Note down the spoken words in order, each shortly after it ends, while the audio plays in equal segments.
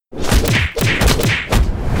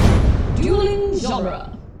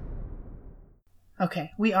genre.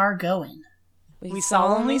 Okay, we are going. We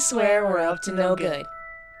solemnly swear we're up to no good.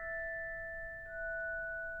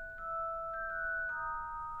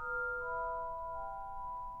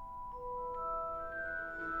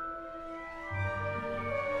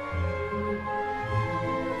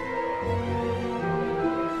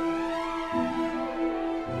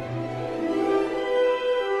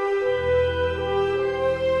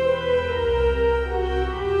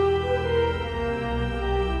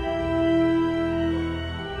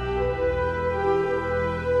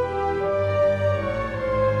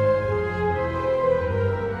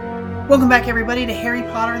 Welcome back, everybody, to Harry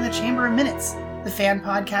Potter and the Chamber of Minutes, the fan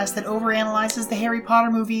podcast that overanalyzes the Harry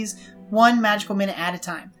Potter movies one magical minute at a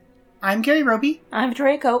time. I'm Gary Roby. I'm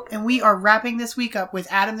Dre Cope. And we are wrapping this week up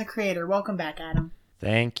with Adam the Creator. Welcome back, Adam.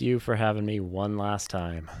 Thank you for having me one last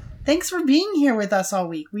time. Thanks for being here with us all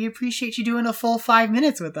week. We appreciate you doing a full 5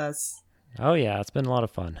 minutes with us. Oh yeah, it's been a lot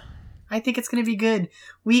of fun. I think it's going to be good.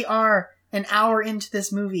 We are an hour into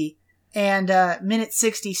this movie, and minute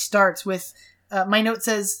 60 starts with, my note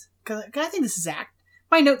says, I think this is act.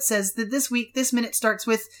 My note says that this week, this minute starts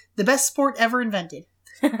with the best sport ever invented.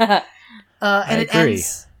 And it agree.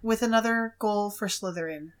 ends with another goal for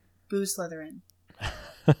Slytherin. Boo Slytherin.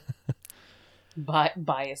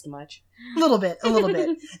 Biased much? A little bit.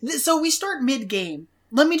 So we start mid-game.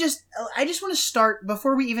 I just want to start,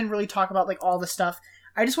 before we even really talk about like all the stuff,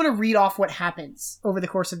 I just want to read off what happens over the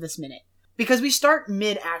course of this minute. Because we start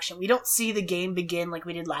mid-action. We don't see the game begin like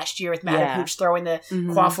we did last year with Mattapooch throwing the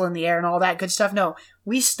quaffle in the air and all that good stuff. No,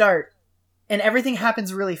 we start, and everything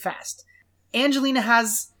happens really fast. Angelina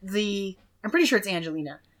has I'm pretty sure it's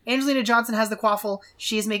Angelina. Angelina Johnson has the quaffle.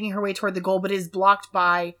 She is making her way toward the goal, but is blocked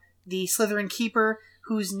by the Slytherin keeper,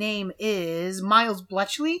 whose name is Miles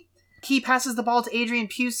Bletchley. He passes the ball to Adrian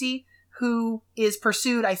Pusey, who is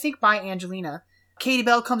pursued, I think, by Angelina. Katie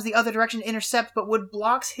Bell comes the other direction to intercept, but Wood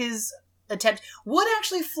blocks his attempt. Wood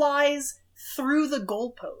actually flies through the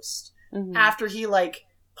goalpost after he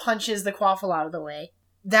punches the quaffle out of the way.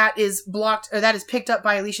 That is blocked, or that is picked up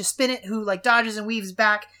by Alicia Spinnet, who dodges and weaves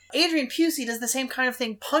back. Adrian Pusey does the same kind of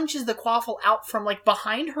thing, punches the quaffle out from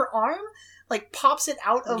behind her arm, pops it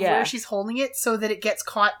out of where she's holding it so that it gets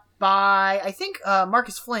caught by, I think,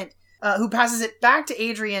 Marcus Flint, who passes it back to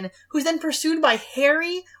Adrian, who's then pursued by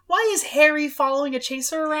Harry. Why is Harry following a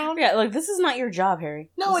chaser around? Yeah, this is not your job, Harry.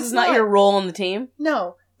 No, this is not your role on the team.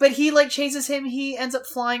 No, but he chases him. He ends up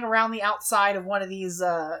flying around the outside of one of these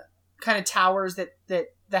kind of towers that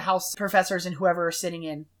the house professors and whoever are sitting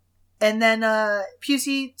in. And then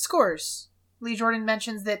Pusey scores. Lee Jordan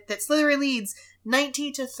mentions that Slytherin leads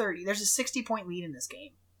 19-30. There's a 60-point lead in this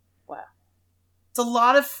game. Wow. It's a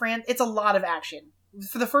lot of action.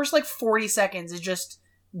 For the first 40 seconds is just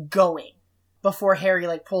going before Harry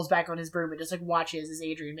pulls back on his broom and just watches as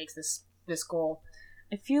Adrian makes this goal.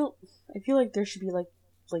 I feel like there should be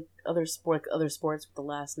other sports with the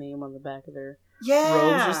last name on the back of their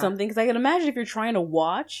robes or something, because I can imagine if you're trying to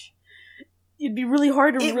watch, it'd be really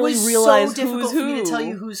hard to realize who's who. It was so difficult for me to tell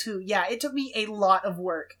you who's who. Yeah, it took me a lot of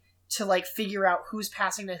work to figure out who's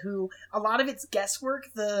passing to who. A lot of it's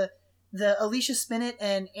guesswork. The Alicia Spinnet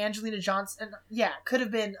and Angelina Johnson, could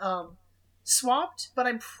have been swapped, but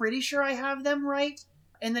I'm pretty sure I have them right.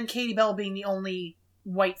 And then Katie Bell being the only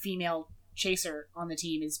white female chaser on the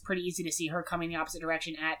team is pretty easy to see her coming the opposite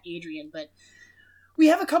direction at Adrian. But we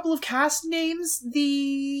have a couple of cast names.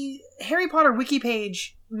 The Harry Potter wiki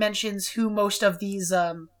page mentions who most of these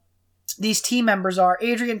team members are.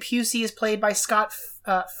 Adrian Pusey is played by Scott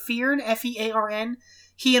Fearn, Fearn.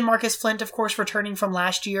 He and Marcus Flint, of course, returning from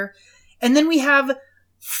last year. And then we have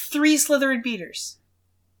 3 Slytherin beaters.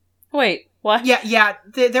 Wait, what? Yeah.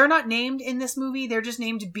 They're not named in this movie. They're just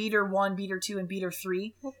named Beater 1, Beater 2, and Beater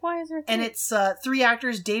 3. Well, why is there 3? And it's 3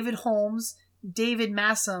 actors, David Holmes, David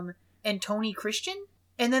Massam, and Tony Christian.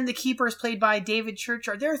 And then the keeper is played by David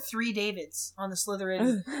Churchyard. There are 3 Davids on the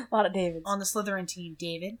Slytherin. A lot of Davids. On the Slytherin team.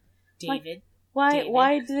 David.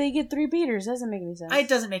 Why do they get 3 beaters? Doesn't make any sense. It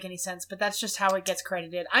doesn't make any sense, but that's just how it gets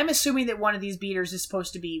credited. I'm assuming that one of these beaters is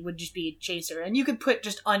supposed to would just be a chaser. And you could put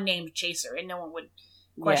just unnamed chaser and no one would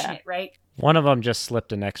question it, right? One of them just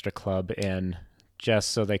slipped an extra club in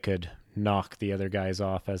just so they could knock the other guys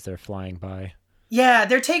off as they're flying by. Yeah,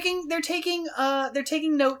 they're taking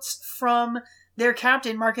notes from their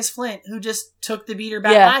captain, Marcus Flint, who just took the beater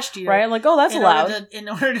back last year. Right? I'm that's allowed. In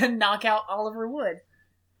order to knock out Oliver Wood.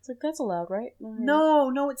 It's that's allowed, right?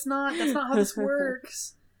 No, it's not. That's not how this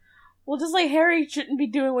works. Well, just Harry shouldn't be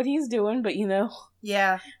doing what he's doing, but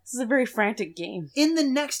Yeah. This is a very frantic game. In the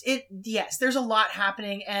next, yes, there's a lot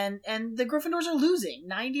happening, and the Gryffindors are losing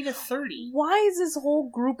 90-30. Why is this whole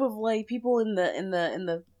group of like people in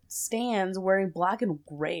the stands wearing black and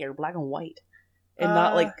gray or black and white, and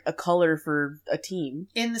not like a color for a team?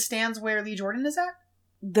 In the stands where Lee Jordan is at,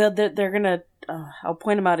 they're gonna. I'll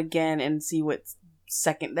point them out again and see what's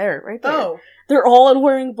second there, right there. Oh, they're all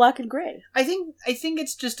wearing black and gray. I think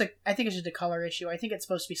it's just a color issue. I think it's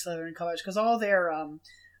supposed to be Slytherin colors because all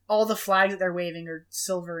the flags that they're waving are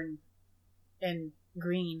silver and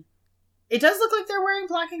green. It does look like they're wearing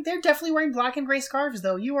they're definitely wearing black and gray scarves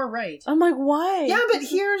though. You are right. I'm like, why? Yeah, but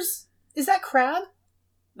is that Crabbe?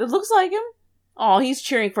 It looks like him. Oh, he's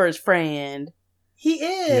cheering for his friend. He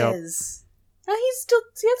is. Yep.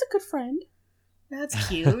 He has a good friend. That's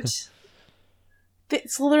cute.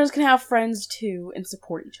 Slytherins can have friends too and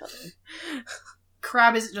support each other.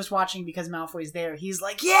 Crabbe isn't just watching because Malfoy's there. He's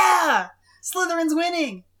like, yeah, Slytherin's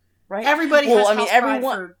winning. Right? Everybody has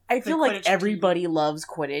everyone. I feel like everybody loves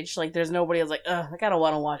Quidditch. Like, there's nobody that's like, ugh, like, I don't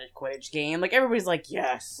want to watch a Quidditch game. Like, everybody's like,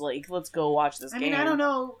 yes, like, let's go watch this game. I mean, I don't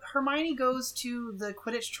know. Hermione goes to the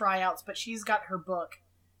Quidditch tryouts, but she's got her book.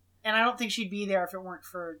 And I don't think she'd be there if it weren't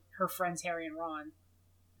for her friends Harry and Ron.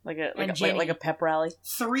 Like a pep rally.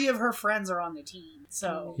 3 of her friends are on the team,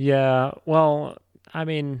 so... Yeah, well, I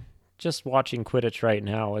mean, just watching Quidditch right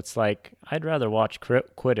now, it's like, I'd rather watch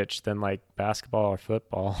Quidditch than, like, basketball or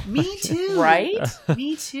football. Me too! Right?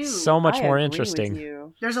 Me too. So much more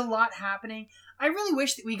interesting. There's a lot happening. I really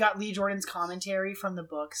wish that we got Lee Jordan's commentary from the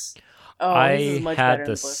books. Oh, I had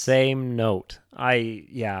the same note.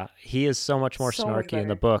 He is so much more snarky in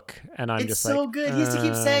the book, and I'm just like, it's so good. He has to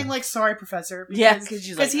keep saying like, "Sorry, Professor," because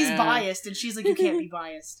he's biased, and she's like, "You can't be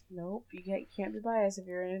biased." Nope, you can't be biased if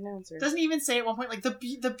you're an announcer. Doesn't he even say at one point like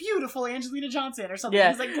the beautiful Angelina Johnson or something? Yeah.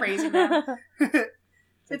 He's like praising them.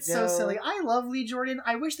 It's so silly. I love Lee Jordan.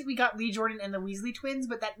 I wish that we got Lee Jordan and the Weasley twins,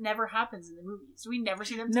 but that never happens in the movies. We never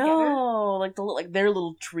see them together. No, like their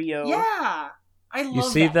little trio. Yeah. I love you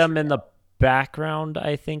see them in the background,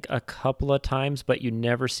 I think, a couple of times, but you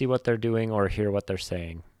never see what they're doing or hear what they're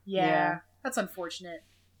saying. Yeah. That's unfortunate.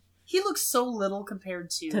 He looks so little compared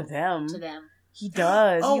to them. He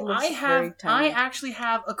does. Oh, I actually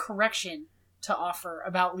have a correction to offer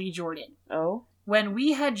about Lee Jordan. Oh? When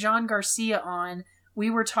we had John Garcia on, we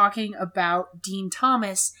were talking about Dean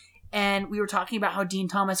Thomas, and we were talking about how Dean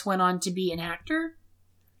Thomas went on to be an actor.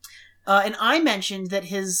 And I mentioned that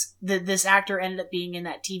this actor ended up being in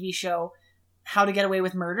that TV show, How to Get Away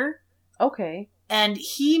with Murder. Okay. And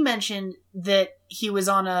he mentioned that he was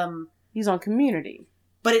on he's on Community.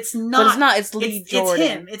 But it's not. It's Lee Jordan.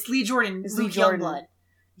 It's him. It's Lee Jordan. It's Luke Lee Jordan.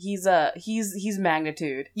 Youngblood. He's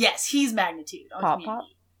Magnitude. Yes, he's Magnitude. Pop.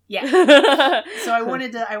 Yeah. So I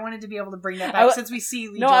wanted to be able to bring that back since we see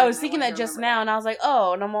Lee Jordan. I was thinking that just now, and I was like,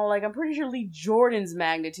 oh, and I'm all like, I'm pretty sure Lee Jordan's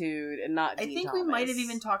Magnitude and not Dean Thomas. We might have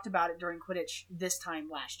even talked about it during Quidditch this time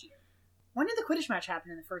last year. When did the Quidditch match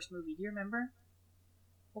happen in the first movie? Do you remember?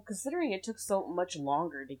 Well, considering it took so much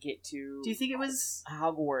longer to get to... Do you think it was...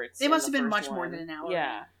 Hogwarts. It must have been much more than an hour.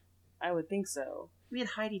 Yeah, I would think so. We had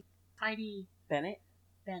Heidi Bennett.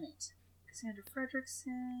 Cassandra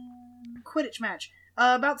Fredrickson. Quidditch match.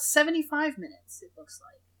 About 75 minutes, it looks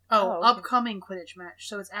like. Oh, okay. Upcoming Quidditch match.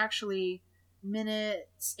 So it's actually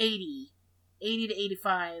minutes 80 to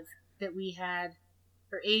 85 that we had,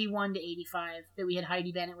 or 81 to 85 that we had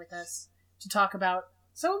Heidi Bennett with us to talk about.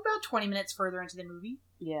 So about 20 minutes further into the movie.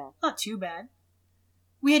 Yeah. Not too bad.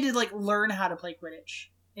 We had to, learn how to play Quidditch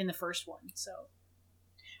in the first one, so.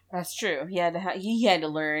 That's true. He had to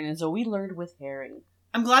learn, and so we learned with Harry.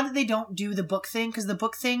 I'm glad that they don't do the book thing, because the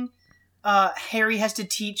book thing, Harry has to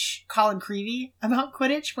teach Colin Creevey about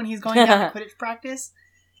Quidditch when he's going down to Quidditch practice.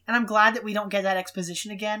 And I'm glad that we don't get that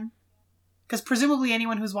exposition again. Because presumably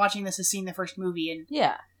anyone who's watching this has seen the first movie. And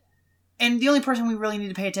yeah. And the only person we really need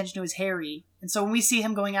to pay attention to is Harry. And so when we see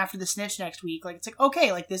him going after the snitch next week, it's like,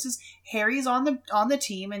 okay, this is Harry's on the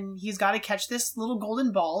team, and he's got to catch this little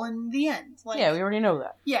golden ball in the end. Yeah, we already know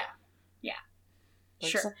that. Yeah.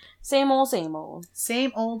 Sure. Same old. Same old.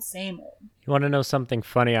 You want to know something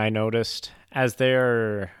funny I noticed? As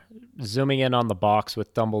they're zooming in on the box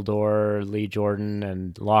with Dumbledore, Lee Jordan,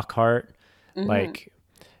 and Lockhart,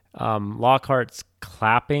 Lockhart's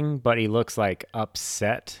clapping, but he looks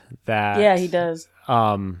upset that... Yeah, he does.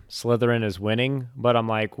 Slytherin is winning, but I'm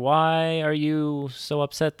like, why are you so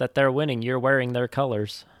upset that they're winning? You're wearing their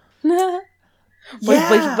colors.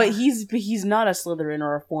 But he's not a Slytherin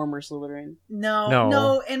or a former Slytherin.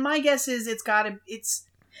 No. And my guess is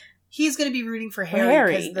he's going to be rooting for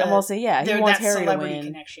Harry. I'm gonna say he wants Harry to win.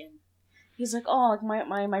 Connection. He's like, oh, like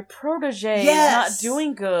my protege is not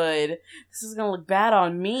doing good. This is gonna look bad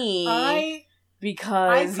on me. I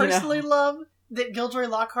personally love that Gilderoy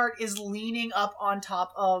Lockhart is leaning up on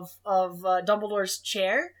top of Dumbledore's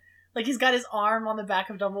chair. Like, he's got his arm on the back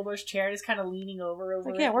of Dumbledore's chair and is kind of leaning over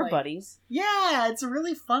like, yeah, we're buddies. Yeah, it's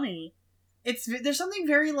really funny. There's something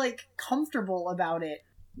very, like, comfortable about it.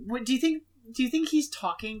 What do you think he's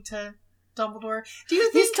talking to Dumbledore? Do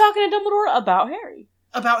you think he's talking to Dumbledore about Harry?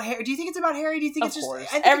 About Harry? Do you think it's about Harry? Do you think it's just... Of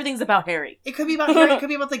course. Everything's about Harry. It could be about Harry. It could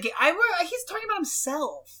be about the game. He's talking about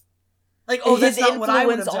himself. Like, oh, that's not what I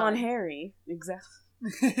would have done. On Harry. Exactly.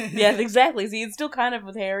 Yeah, exactly. See, it's still kind of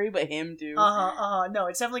with Harry, but him too. No,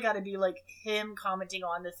 it's definitely got to be, like, him commenting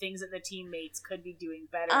on the things that the teammates could be doing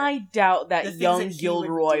better. I doubt that young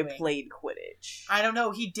Gilderoy played Quidditch. I don't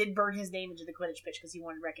know. He did burn his name into the Quidditch pitch because he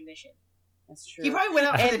wanted recognition. That's true. He probably went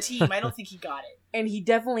out for the team. I don't think he got it. And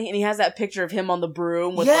he has that picture of him on the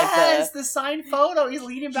broom with the signed photo. He's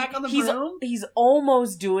leaning back on the broom. He's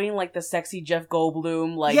almost doing like the sexy Jeff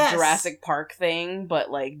Goldblum Jurassic Park thing,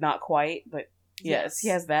 but like not quite. But yes, he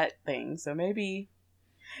has that thing. So maybe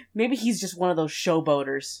he's just one of those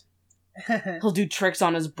showboaters. He'll do tricks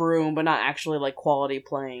on his broom, but not actually like quality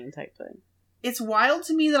playing type thing. It's wild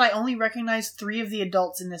to me that I only recognize 3 of the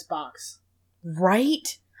adults in this box.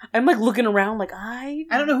 Right? I'm like looking around like I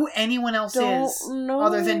don't know who anyone else is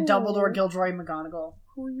other than Dumbledore, Gilderoy, McGonagall.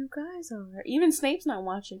 Who you guys are. Even Snape's not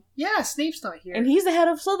watching. Yeah, Snape's not here. And he's the head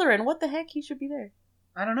of Slytherin. What the heck? He should be there.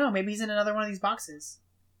 I don't know. Maybe he's in another one of these boxes.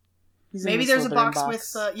 Maybe there's a box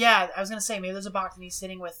with... I was going to say, maybe there's a box and he's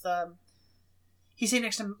sitting with... he's sitting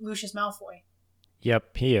next to Lucius Malfoy.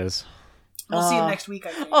 Yep, he is. We'll see him next week,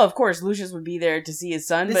 I think. Oh, of course. Lucius would be there to see his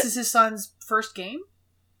son. This is his son's first game?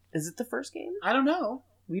 Is it the first game? I don't know.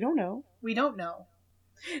 We don't know. We don't know.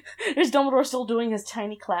 Is Dumbledore still doing his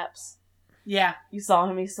tiny claps? Yeah. You saw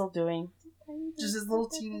him, he's still doing... Just his little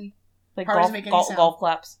teeny... Like golf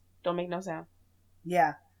claps. Don't make no sound.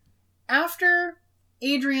 Yeah. After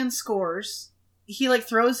Adrian scores, he like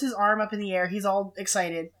throws his arm up in the air. He's all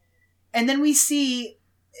excited. And then we see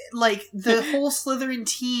like the whole Slytherin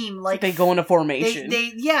team like... They go into formation.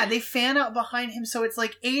 They fan out behind him. So it's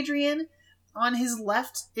like Adrian, on his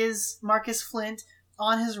left is Marcus Flint,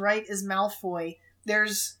 on his right is Malfoy.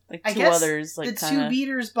 There's like two others, like the 2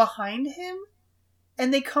 beaters behind him,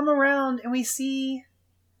 and they come around and we see.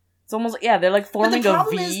 It's almost they're like forming a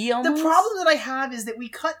V. Almost. The problem that I have is that we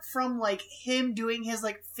cut from like him doing his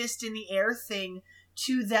like fist in the air thing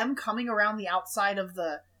to them coming around the outside of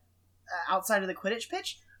the Quidditch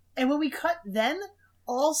pitch, and when we cut, then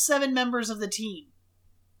all 7 members of the team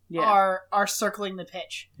are circling the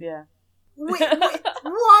pitch. Yeah. Wait,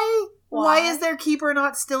 why? Why is their keeper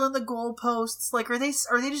not still in the goalposts? Like, are they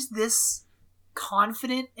just this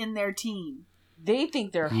confident in their team? They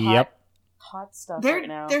think they're hot stuff right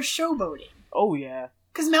now. They're showboating. Oh yeah.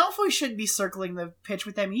 Because Malfoy shouldn't be circling the pitch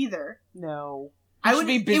with them either. No. I would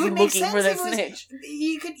be busy looking for that snitch.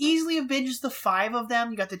 You could easily have been just the 5 of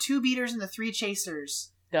them. You got the 2 beaters and the 3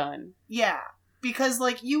 chasers. Done. Yeah, because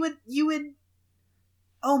like you would.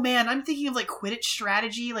 Oh man, I'm thinking of like Quidditch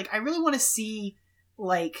strategy. Like I really want to see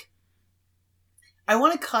like. I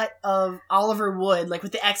want a cut of Oliver Wood, like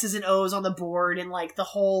with the X's and O's on the board and like the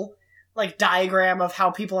whole like diagram of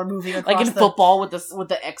how people are moving across. Like in football with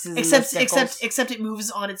the X's. Except it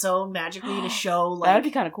moves on its own magically to show like that'd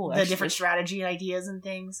be kind of cool. The different strategy and ideas and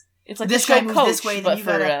things. It's like this guy moves this way, then you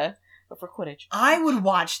gotta. But for Quidditch, I would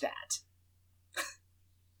watch that.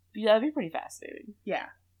 Yeah, that'd be pretty fascinating. Yeah.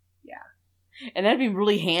 And that'd be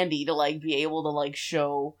really handy to like be able to like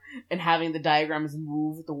show and having the diagrams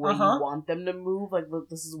move the way you want them to move. Like, look,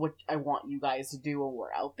 this is what I want you guys to do when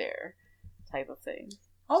we're out there, type of thing.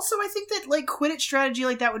 Also, I think that like Quidditch strategy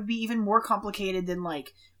like that would be even more complicated than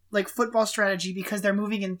like football strategy because they're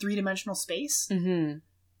moving in 3-dimensional space. Mm-hmm.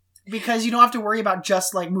 Because you don't have to worry about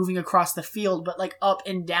just like moving across the field, but like up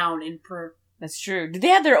and down in per. That's true. Did they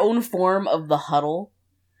have their own form of the huddle?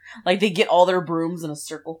 Like they get all their brooms in a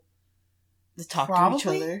circle. To talk to each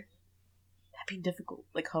other. That'd be difficult,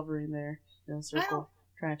 like hovering there in a circle,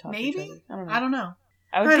 trying to talk to each other. I don't know.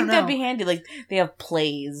 I would think that'd be handy. Like they have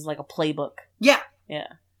plays, like a playbook. Yeah.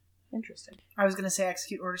 Interesting. I was gonna say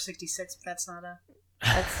execute Order 66, but that's not a.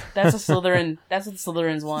 That's a Slytherin. That's what the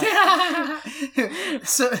Slytherins want.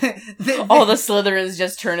 So all the Slytherins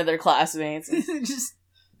just turn to their classmates. Just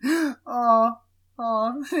they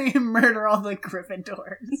murder all the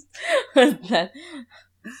Gryffindors.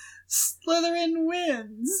 Slytherin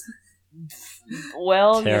wins.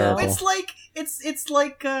 Well, terrible. It's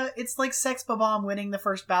like Sex Bob-omb winning the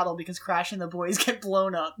first battle because Crash and the boys get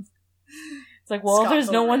blown up. It's like, well, if there's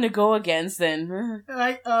no one to go against, then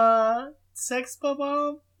Sex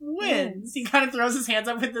Bomb wins. He kind of throws his hands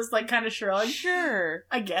up with this like kind of shrug. Sure.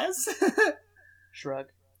 I guess. Shrug.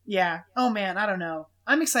 Yeah. Oh man, I don't know.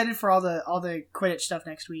 I'm excited for all the Quidditch stuff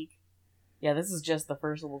next week. Yeah, this is just the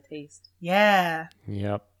first little taste. Yeah.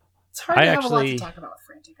 Yep. It's hard to have a lot to talk about with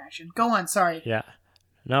Frantic Action. Go on, sorry. Yeah.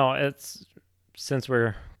 No, it's since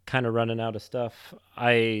we're kind of running out of stuff,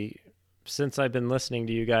 since I've been listening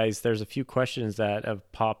to you guys, there's a few questions that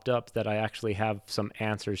have popped up that I actually have some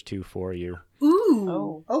answers to for you. Ooh.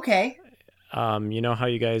 Oh. Okay. You know how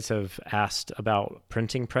you guys have asked about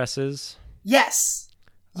printing presses? Yes.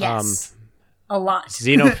 Yes. A lot.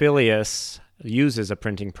 Xenophilius uses a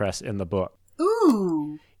printing press in the book.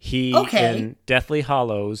 Ooh. In Deathly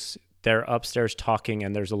Hallows, they're upstairs talking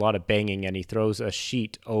and there's a lot of banging and he throws a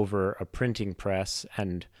sheet over a printing press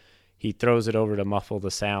and he throws it over to muffle the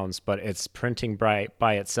sounds, but it's printing by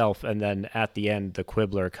itself, and then at the end, the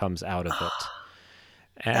Quibbler comes out of it.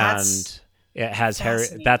 And it has Harry.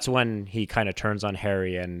 That's when he kind of turns on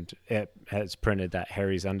Harry, and it has printed that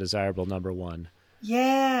Harry's undesirable number 1.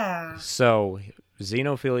 Yeah. So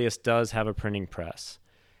Xenophilius does have a printing press.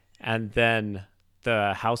 And then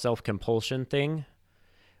the House Elf compulsion thing,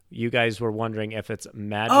 you guys were wondering if it's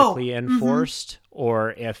magically enforced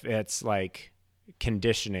or if it's like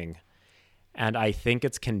conditioning. And I think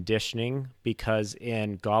it's conditioning because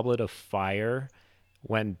in Goblet of Fire,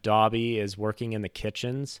 when Dobby is working in the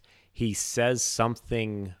kitchens, he says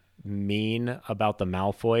something mean about the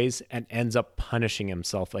Malfoys and ends up punishing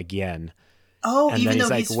himself again. Oh, and even though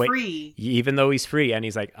he's free. Even though he's free. And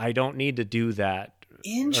he's like, I don't need to do that.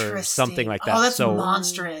 Interesting. Or something like that. Oh, that's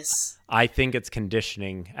monstrous. I think it's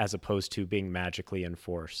conditioning as opposed to being magically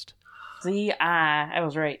enforced. See, I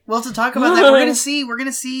was right. Well, to talk about that, we're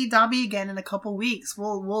gonna see Dobby again in a couple weeks.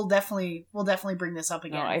 We'll definitely bring this up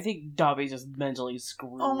again. No, I think Dobby's just mentally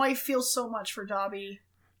screwed. Oh, I feel so much for Dobby.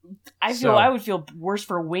 I would feel worse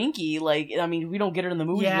for Winky. Like, I mean, we don't get her in the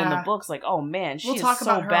movies and in the books. Like, oh man, she's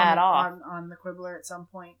so bad off on the Quibbler at some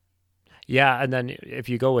point. Yeah, and then if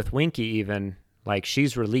you go with Winky, even like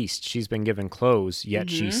she's released, she's been given clothes,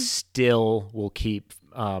 yet she still will keep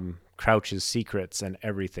Crouch's secrets and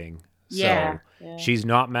everything. Yeah. So she's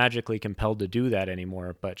not magically compelled to do that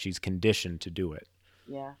anymore, but she's conditioned to do it.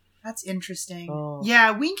 Yeah. That's interesting. Oh.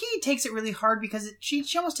 Yeah, Winky takes it really hard because she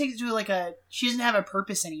almost takes it to like she doesn't have a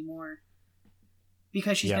purpose anymore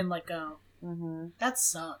because she's been let go. Mm-hmm. That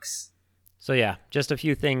sucks. So yeah, just a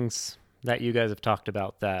few things that you guys have talked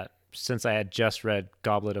about that since I had just read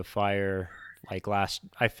Goblet of Fire,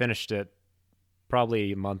 I finished it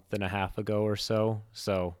probably a month and a half ago or so.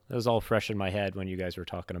 So it was all fresh in my head when you guys were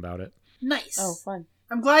talking about it. Nice. Oh, fun.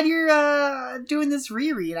 I'm glad you're doing this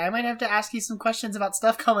reread. I might have to ask you some questions about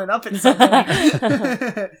stuff coming up at some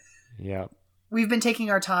point. Yeah. We've been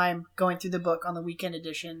taking our time going through the book on the weekend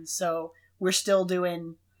edition, so we're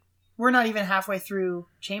not even halfway through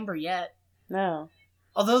Chamber yet. No.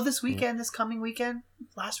 Although this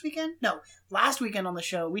last weekend on the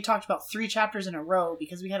show, we talked about 3 chapters in a row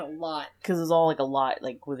because we had a lot. Because it was all a lot,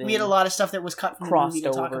 within. We had a lot of stuff that was cut from the movie to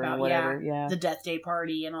talk about. Whatever, yeah. The Death Day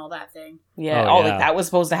party and all that thing. Yeah, that was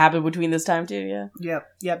supposed to happen between this time too, yeah.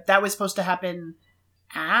 Yep, that was supposed to happen,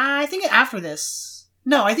 I think after this.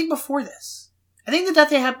 No, I think before this. I think the Death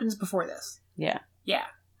Day happens before this. Yeah. Yeah.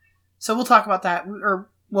 So we'll talk about that, or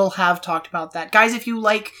we'll have talked about that. Guys, if you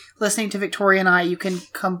like listening to Victoria and I, you can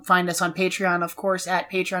come find us on Patreon, of course, at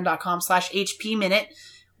patreon.com/HPminute,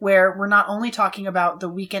 where we're not only talking about the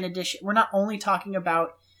weekend edition, we're not only talking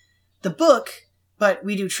about the book, but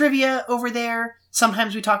we do trivia over there.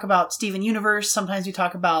 Sometimes we talk about Steven Universe. Sometimes we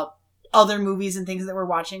talk about other movies and things that we're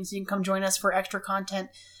watching, so you can come join us for extra content.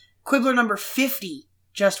 Quibbler number 50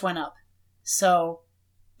 just went up. So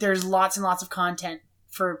there's lots and lots of content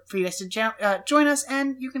for you guys to join us,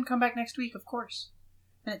 and you can come back next week, of course.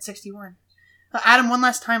 Minute 61. Adam, one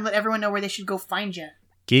last time, let everyone know where they should go find you.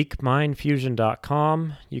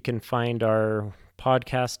 GeekMindFusion.com. You can find our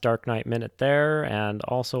podcast, Dark Knight Minute, there, and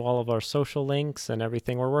also all of our social links and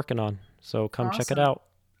everything we're working on. So come check it out.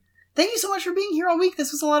 Thank you so much for being here all week.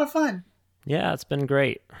 This was a lot of fun. Yeah, it's been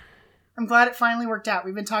great. I'm glad it finally worked out.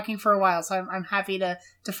 We've been talking for a while, so I'm happy to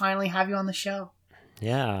finally have you on the show.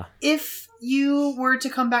 Yeah. If you were to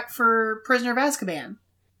come back for Prisoner of Azkaban,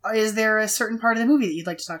 is there a certain part of the movie that you'd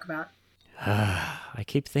like to talk about? I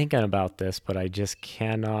keep thinking about this, but I just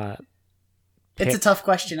cannot pick. It's a tough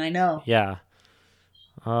question, I know. Yeah.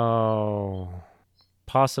 Oh.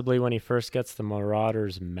 Possibly when he first gets the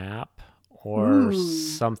Marauders map or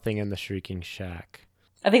something in the Shrieking Shack.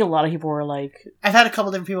 I think a lot of people were like... I've had a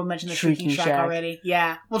couple different people mention the Shrieking Shack already.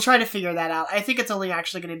 Yeah. We'll try to figure that out. I think it's only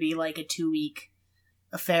actually going to be like a 2-week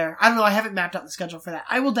affair. I don't know. I haven't mapped out the schedule for that.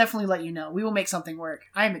 I will definitely let you know. We will make something work.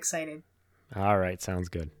 I am excited. All right. Sounds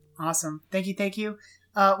good. Awesome. Thank you.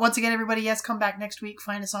 Once again, everybody, yes, come back next week.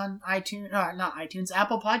 Find us on iTunes, not iTunes,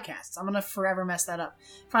 Apple Podcasts. I'm going to forever mess that up.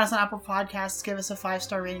 Find us on Apple Podcasts. Give us a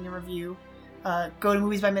 5-star rating and review. Go to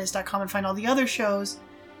moviesbyminutes.com and find all the other shows.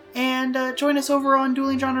 And join us over on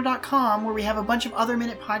duelinggenre.com, where we have a bunch of other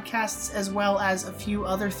minute podcasts as well as a few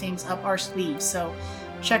other things up our sleeves. So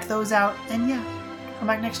check those out. And yeah, come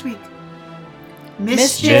back next week.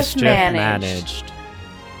 Mischief managed.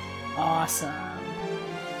 Awesome.